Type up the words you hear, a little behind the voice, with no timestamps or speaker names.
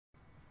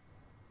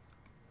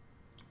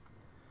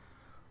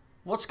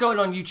What's going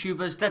on,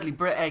 YouTubers? Deadly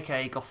Brit,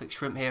 aka Gothic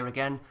Shrimp here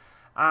again.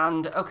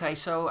 And okay,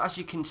 so as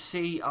you can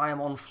see, I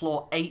am on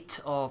floor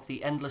 8 of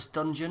the Endless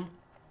Dungeon.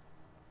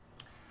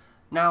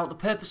 Now, the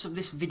purpose of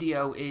this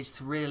video is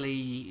to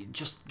really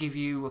just give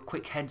you a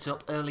quick heads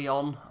up early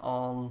on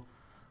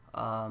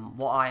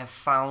what I have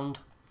found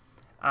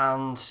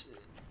and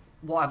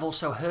what I've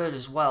also heard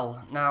as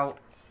well. Now,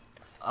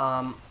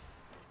 I've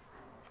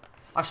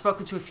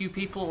spoken to a few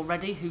people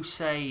already who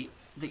say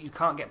that you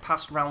can't get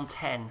past round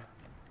 10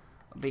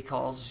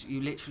 because you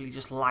literally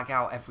just lag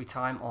out every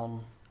time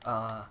on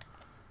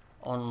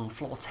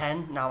floor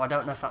 10. Now, I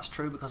don't know if that's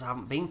true because I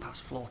haven't been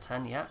past floor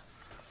 10 yet.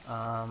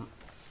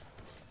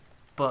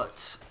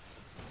 But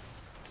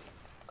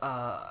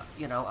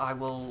you know, I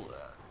will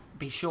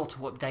be sure to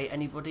update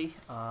anybody,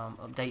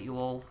 update you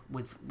all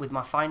with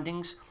my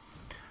findings.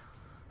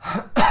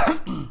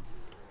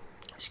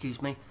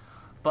 Excuse me.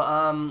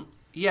 But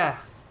yeah,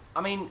 I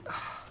mean,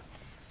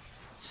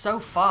 so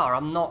far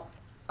I'm not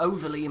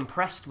overly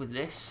impressed with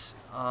this.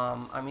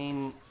 I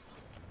mean,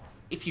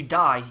 if you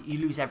die, you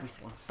lose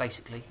everything,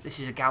 basically. This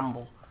is a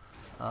gamble.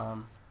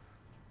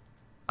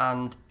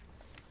 And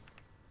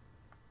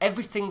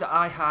everything that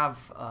I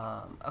have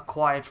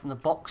acquired from the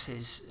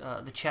boxes,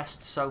 the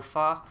chests so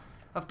far,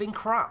 have been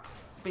crap.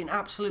 Been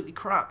absolutely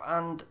crap.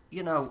 And,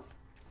 you know,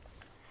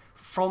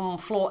 from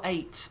floor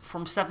 8,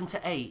 from 7 to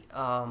 8,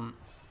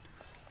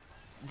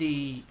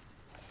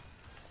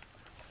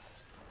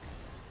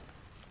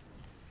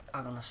 hang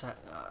on a sec,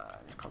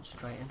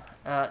 concentrating.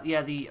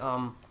 Yeah, the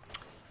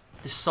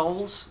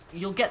souls,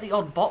 you'll get the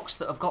odd box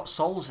that have got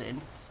souls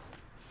in,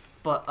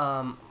 but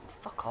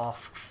fuck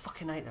off,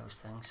 fucking hate those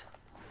things.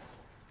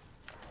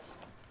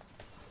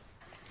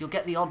 You'll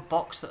get the odd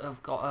box that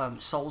have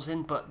got souls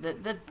in, but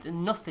they're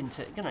nothing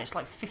to, you know, it's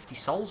like 50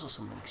 souls or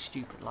something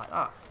stupid like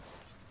that.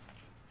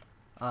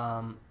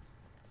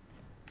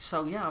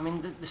 So yeah, I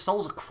mean, the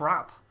souls are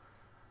crap.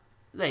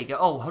 There you go.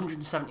 Oh,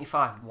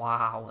 175.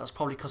 Wow, that's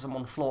probably because I'm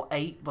on floor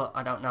 8, but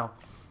I don't know.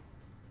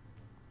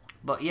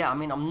 But yeah, I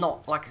mean, I'm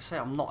not, like I say,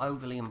 I'm not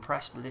overly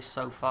impressed with this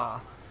so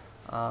far.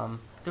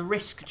 The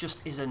risk just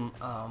isn't,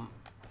 I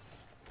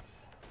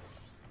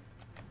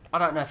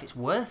don't know if it's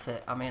worth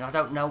it. I mean, I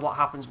don't know what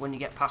happens when you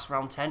get past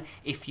round 10,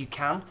 if you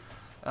can.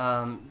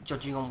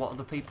 Judging on what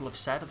other people have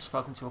said, I've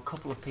spoken to a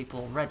couple of people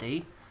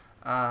already,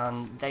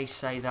 and they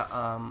say that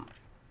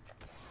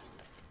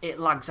it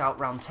lags out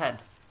round 10.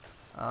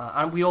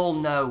 And we all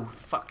know,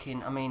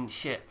 fucking, I mean,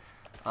 shit,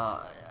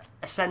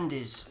 Ascend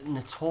is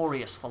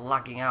notorious for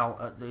lagging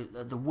out at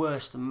the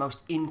worst and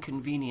most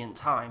inconvenient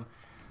time,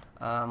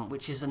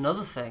 which is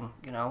another thing,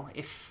 you know.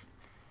 If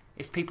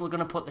people are going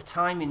to put the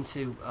time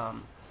into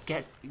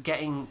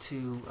getting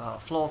to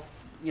floor,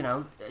 you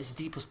know, as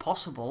deep as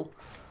possible,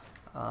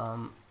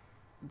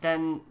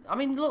 then, I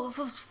mean, look,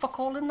 there's fuck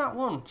all in that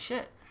one,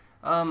 shit.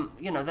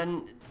 You know,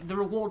 then the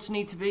rewards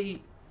need to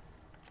be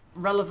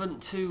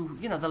relevant to,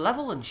 you know, the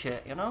level and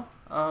shit, you know.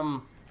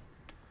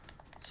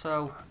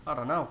 So I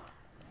don't know.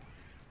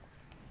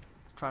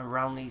 Try and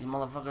round these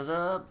motherfuckers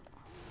up.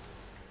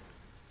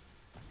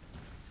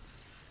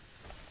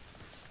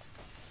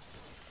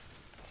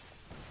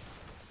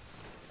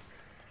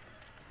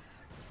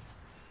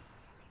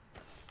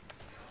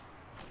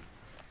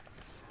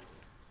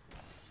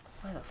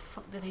 Where the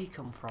fuck did he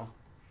come from?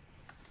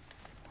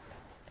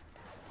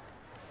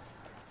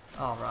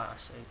 Oh right, I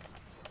see.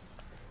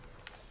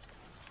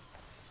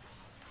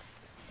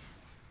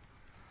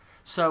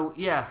 So,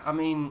 yeah, I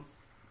mean,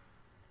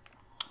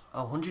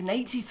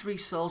 183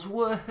 souls,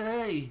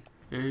 hey,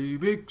 hey,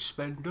 big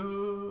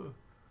spender.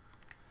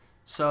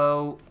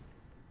 So,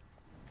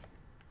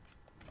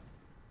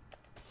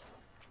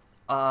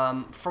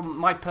 from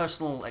my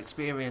personal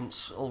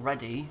experience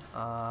already,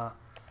 the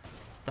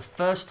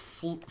first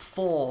four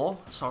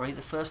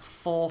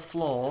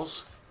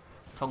floors,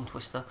 tongue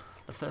twister,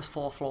 the first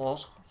 4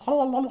 floors,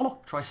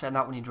 try saying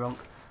that when you're drunk,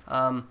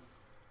 the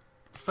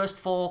first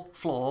 4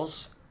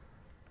 floors,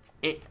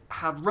 it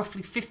had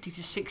roughly 50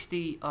 to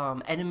 60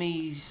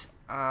 enemies,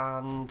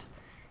 and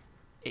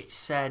it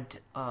said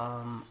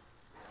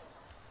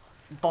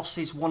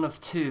bosses 1 of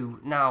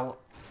 2. Now,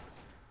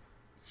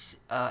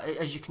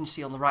 as you can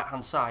see on the right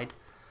hand side,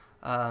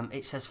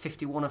 it says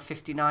 51 of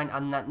 59,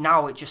 and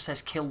now it just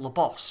says kill the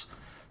boss.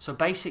 So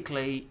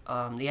basically,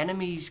 the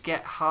enemies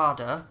get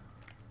harder,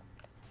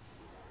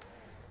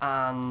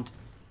 and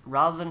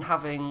rather than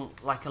having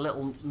like a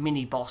little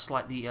mini boss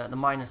like the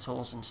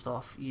Minotaurs and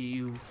stuff,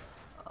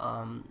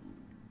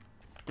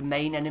 the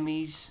main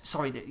enemies,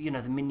 sorry, you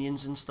know, the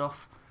minions and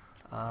stuff.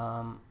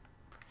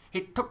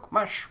 He took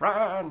my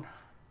shrine.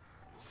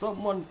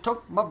 Someone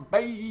took my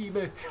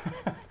baby.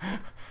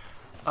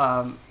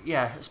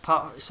 Yeah, it's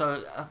part.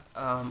 So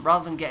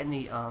rather than getting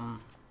the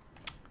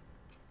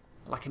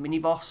like a mini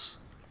boss,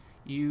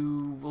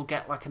 you will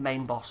get like a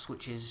main boss,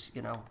 which is,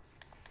 you know,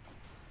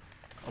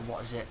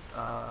 what is it?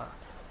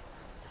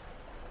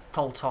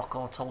 Toltok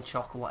or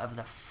Tolchok or whatever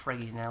the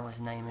friggin' hell his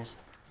name is.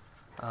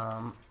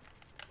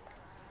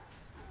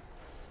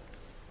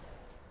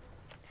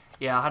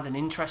 Yeah, I had an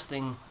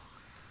interesting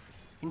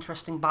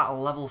Interesting battle,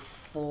 level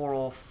 4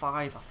 or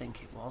 5 I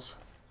think it was.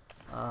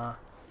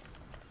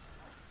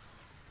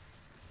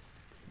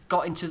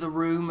 Got into the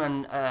room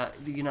and,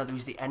 you know, there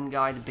was the end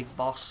guy, the big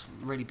boss,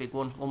 really big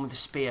one with the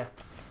spear.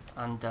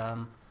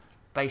 And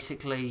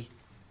basically,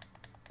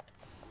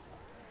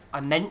 I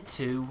meant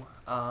to,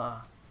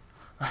 I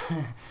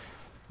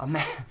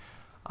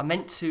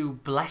meant to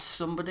bless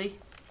somebody,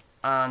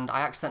 and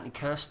I accidentally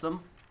cursed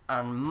them,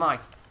 and my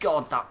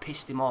God, that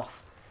pissed him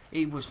off.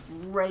 He was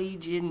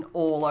raging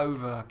all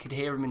over. I could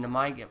hear him in the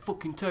mic.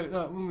 Fucking take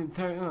that, woman,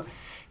 take that.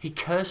 He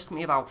cursed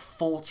me about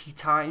 40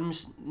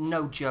 times.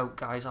 No joke,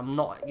 guys. I'm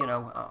not, you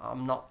know,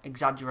 I'm not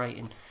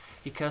exaggerating.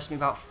 He cursed me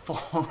about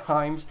 4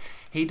 times.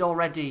 He'd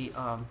already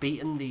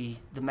beaten the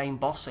main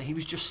boss, so he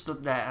was just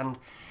stood there,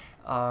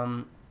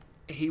 and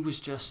he was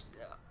just...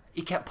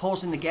 he kept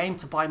pausing the game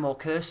to buy more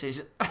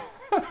curses.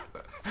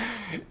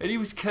 And he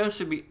was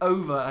cursing me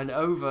over and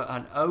over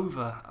and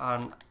over,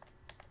 and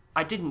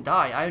I didn't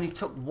die. I only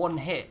took 1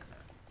 hit.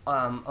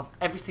 Of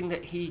everything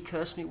that he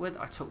cursed me with,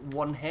 I took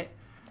 1 hit.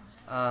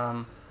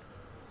 I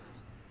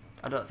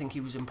don't think he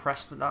was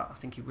impressed with that. I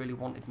think he really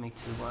wanted me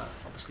to,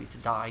 obviously, to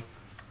die.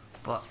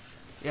 But,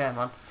 yeah,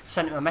 man.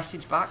 Sent him a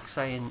message back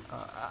saying,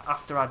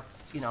 after I'd,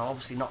 you know,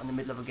 obviously not in the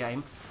middle of a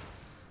game,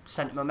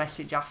 sent him a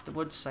message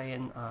afterwards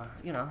saying,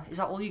 you know, is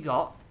that all you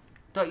got?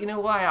 Don't you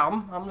know who I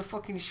am? I'm the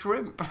fucking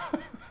shrimp.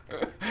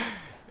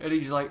 And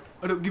he's like,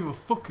 I don't give a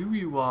fuck who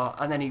you are.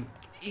 And then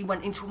he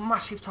went into a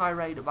massive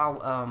tirade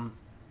about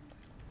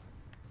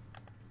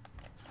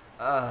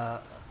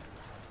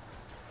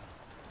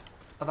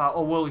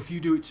oh well, if you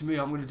do it to me,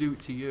 I'm going to do it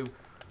to you.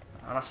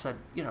 And I said,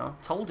 you know,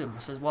 told him, I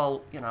says,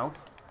 well, you know,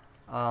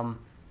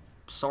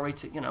 sorry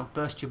to, you know,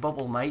 burst your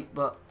bubble, mate,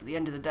 but at the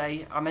end of the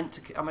day, I meant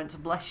to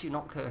bless you,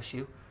 not curse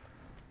you.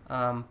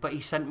 But he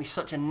sent me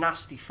such a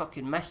nasty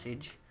fucking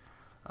message.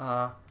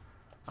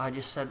 I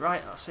just said,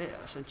 right, that's it.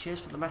 I said, cheers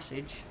for the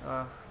message.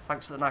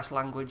 Thanks for the nice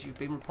language. You've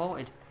been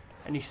reported.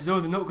 And he says, oh,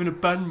 they're not going to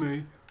ban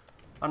me.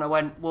 And I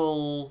went,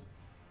 well,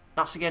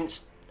 that's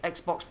against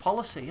Xbox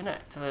policy, isn't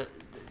it? To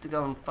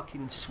go and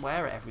fucking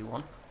swear at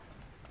everyone.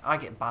 I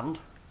get banned.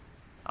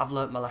 I've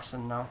learnt my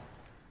lesson now.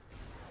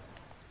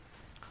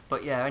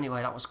 But yeah,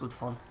 anyway, that was good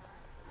fun.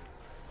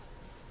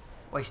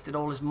 Wasted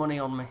all his money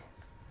on me.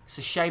 It's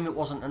a shame it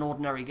wasn't an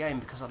ordinary game,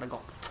 because I'd have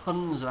got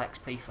tons of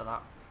XP for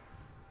that.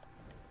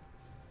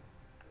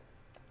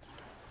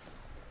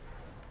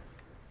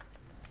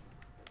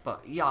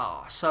 But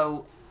yeah,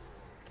 so,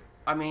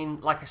 I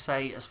mean, like I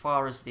say, as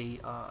far as the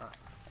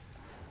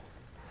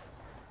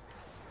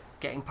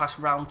getting past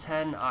round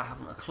 10, I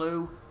haven't a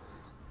clue.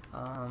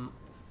 I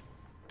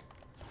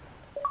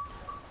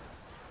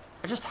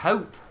just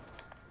hope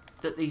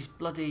that these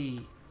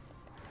bloody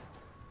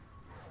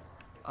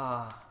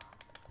that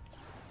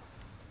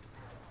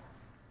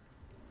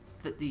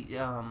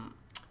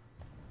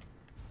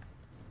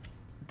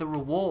the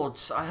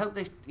rewards, I hope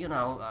they, you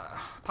know,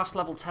 past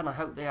level 10, I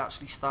hope they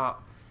actually start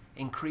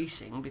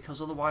increasing,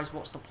 because otherwise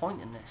what's the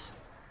point in this?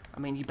 I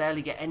mean, you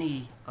barely get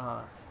any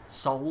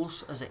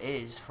souls as it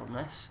is from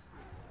this.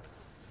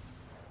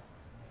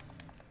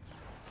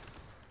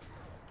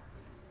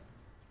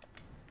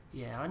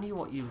 Yeah, I knew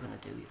what you were going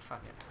to do, you faggot.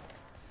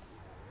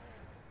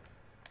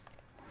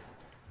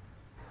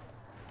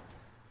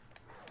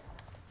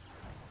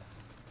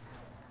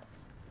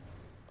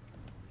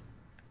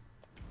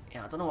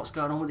 Yeah, I don't know what's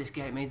going on with this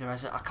game either.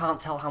 I can't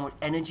tell how much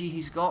energy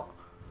he's got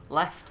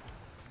left,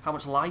 how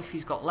much life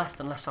he's got left,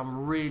 unless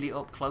I'm really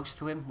up close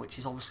to him, which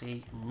is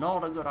obviously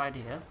not a good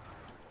idea.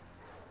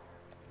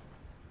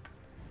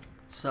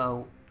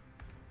 So,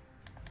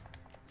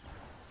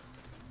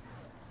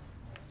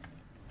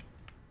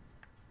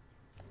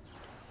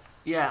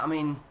 yeah, I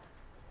mean,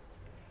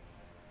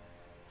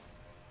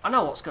 I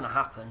know what's going to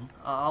happen.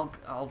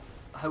 I'll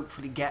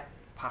hopefully get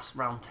past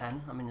round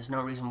 10. I mean, there's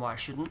no reason why I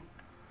shouldn't.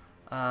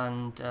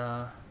 And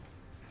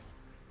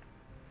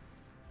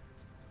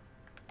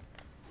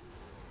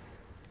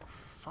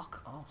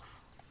fuck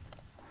off.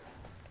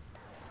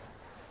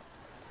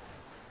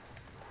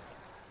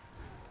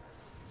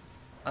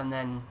 And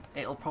then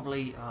it'll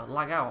probably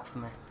lag out for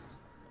me.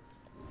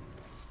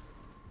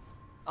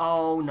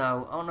 Oh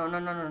no! Oh no! No!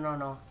 No! No! No!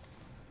 No!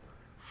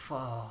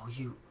 Oh,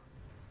 you.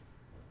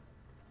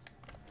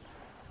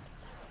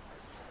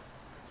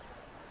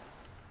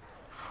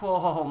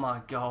 Oh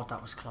my God,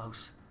 that was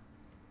close.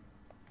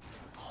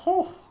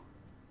 Oh.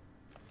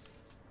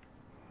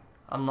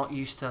 I'm not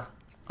used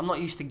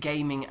to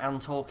gaming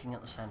and talking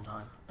at the same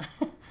time.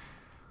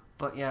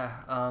 But yeah,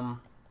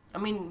 I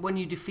mean, when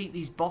you defeat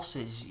these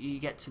bosses, you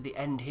get to the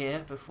end here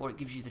before it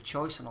gives you the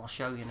choice, and I'll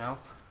show you now.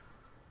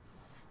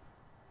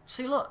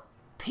 See, look,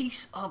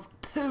 piece of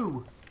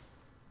poo.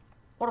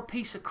 What a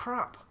piece of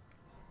crap.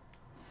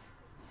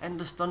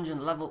 Endless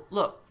dungeon level.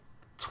 Look,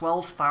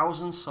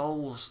 12,000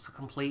 souls to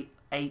complete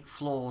 8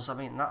 floors. I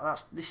mean,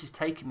 this is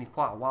taking me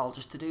quite a while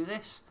just to do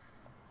this.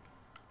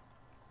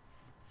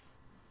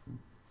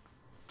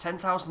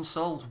 10,000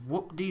 souls,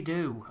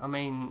 whoop-de-doo. I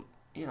mean,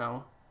 you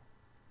know,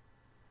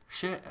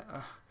 shit.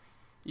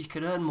 You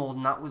could earn more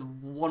than that with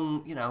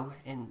one, you know,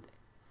 in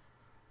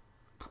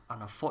I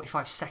don't know,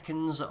 45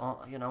 seconds,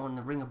 you know, on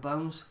the Ring of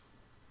Bones.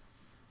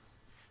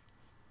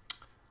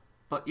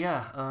 But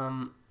yeah,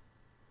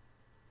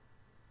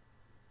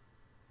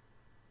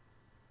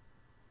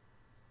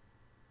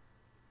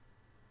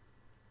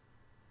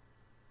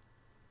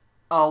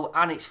 oh,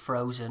 and it's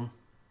frozen.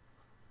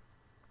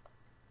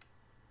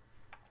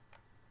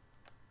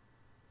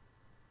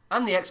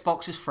 And the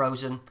Xbox is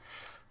frozen.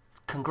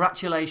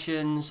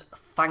 Congratulations.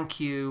 Thank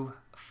you,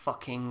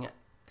 fucking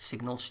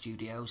Signal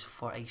Studios,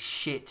 for a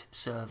shit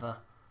server.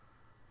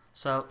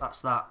 So,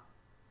 that's that.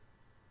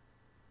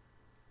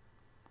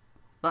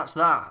 That's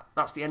that.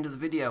 That's the end of the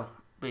video.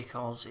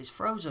 Because it's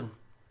frozen.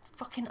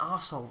 Fucking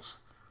arseholes.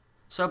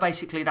 So,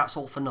 basically, that's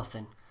all for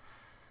nothing.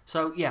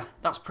 So, yeah,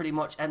 that's pretty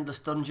much Endless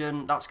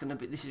Dungeon.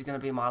 This is gonna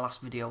be my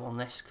last video on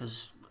this,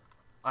 because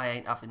I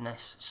ain't having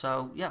this.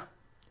 So, yeah.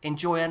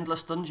 Enjoy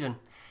Endless Dungeon.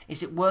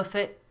 Is it worth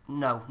it?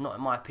 No, not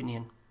in my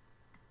opinion.